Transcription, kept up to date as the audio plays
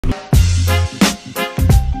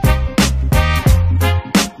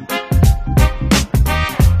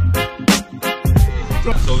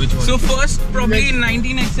So first, probably in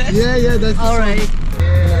 19XS? Yeah, that's alright.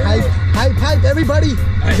 Hype, everybody!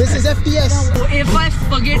 This is FTS! If I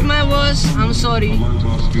forget my verse, I'm sorry.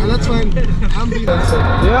 Oh, that's fine. I'm being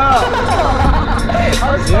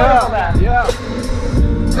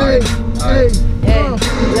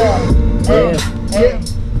Hey,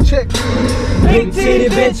 check. Big titty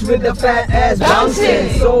bitch with the fat ass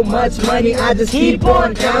bouncing. So much money, I just keep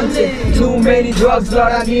on counting. Too many drugs,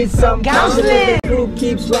 Lord, I need some counseling. The group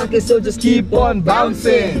keeps rocking, so just keep on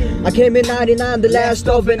bouncing. I came in 99, the last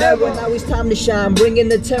of an era. Now it's time to shine, bringing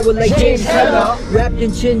the terror like James Heller. Wrapped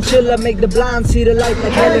in chinchilla, make the blind see the light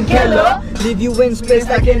like Helen Keller. Leave you in space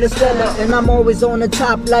like Interstellar. And I'm always on the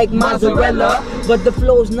top like mozzarella. But the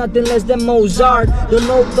flow's nothing less than Mozart. Don't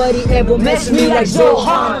nobody ever mess me like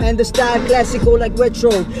Zohan. And the style classical like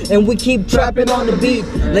retro. And we keep trapping on the beat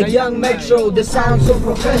like Young Metro. The sound so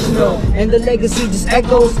professional. And the legacy just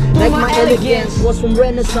echoes like my elegance was from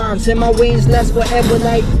Renaissance. And my wings last forever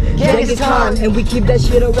like Genghis Khan. And we keep that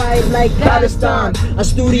shit alive like Palestine. Our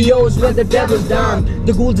studios where the devil's down.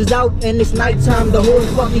 The ghouls is out and it's nighttime. The whole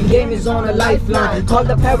fucking game is on a lifeline. Call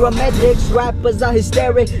the paramedics, rappers are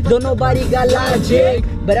hysteric. Don't nobody got logic.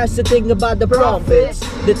 But that's the thing about the prophets.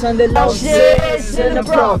 They turn the losses and the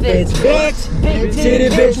profits. Bitch, big titty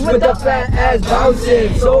bitch with the fat ass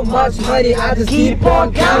bouncing. So much money, I just keep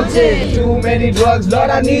on counting. Too many drugs, Lord,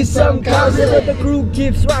 I need some counseling. But the crew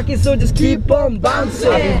keeps rocking, so just keep on bouncing.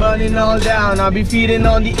 I've been burning all down, I'll be feeding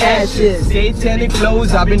on the ashes. Satanic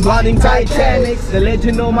flows, I've been running Titanics. The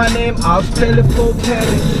legend know my name, AbSpecter for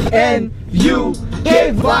panic. N-U-K-Y-E.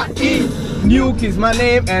 Nuke is my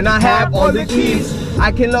name and I have all the keys.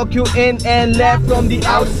 I can lock you in and left from the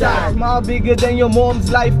outside. Smile bigger than your mom's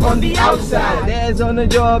life on the outside. Dad's on the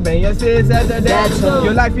job and your sis at the dad's home.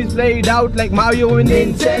 Your life is played out like Mario and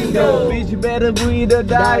Nintendo. Bitch, you better breathe or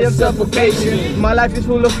die of suffocation. My life is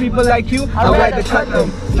full of people like you. I'd rather cut them,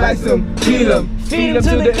 slice them, kill them, feed them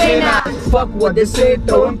to the canines. Fuck what they say,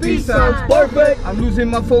 throwing peace sounds perfect. I'm losing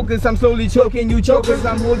my focus, I'm slowly choking you chokers.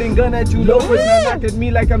 I'm holding gun at you locals. Now knock at me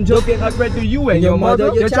like I'm joking. I threat to you and your mother.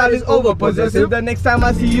 Your child is over possessive. The next time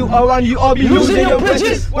I see you around, you all be losing your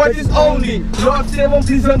bridges. What is only? Lord save them,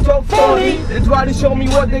 please don't talk phony. They try to show me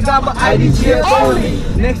what they got, but I did here only.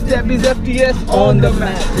 Next step is FTS on the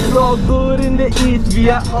map. It's all good in the east, we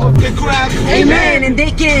are off the crap. Amen, and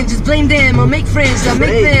they can just blame them or make friends. I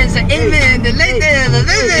make friends, amen, they lay them,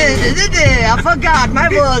 I forgot my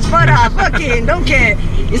words, but I fucking don't care.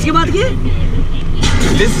 इसके बाद क्या?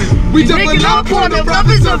 Listen, we making up on the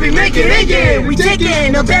roughest of it, make it again. We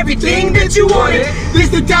taking up everything that you wanted. This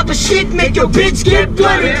the type of shit make your bitch get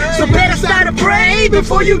blooded. So better start to pray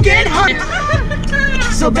before you get hurt.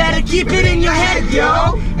 So better keep it in your head,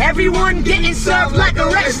 yo. Everyone getting served like a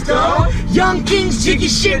resto. Young kings, jiggy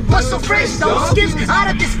shit, but so fresh though. Skips out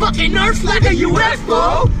of this fucking earth like a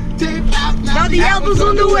UFO. Now the album's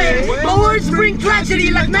on the way. My words bring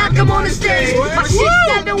tragedy like Malcolm on the stage. My shit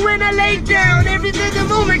standing when I lay down. Everything's a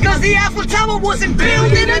moment cause the Eiffel Tower wasn't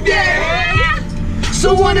built in a day.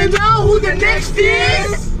 So wanna know who the next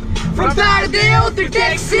is? From Lauderdale to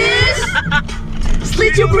Texas.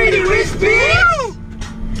 Slit your pretty wrist, bitch.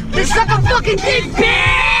 They suck a fucking dick,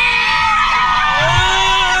 bitch.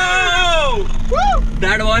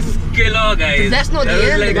 that was killer, guys. That's not the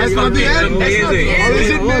end. That's not the end. Or is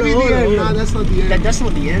it maybe the end? Nah, that's not the end. That's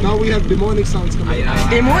not the end. Now we have demonic sounds coming.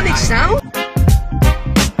 Demonic sound?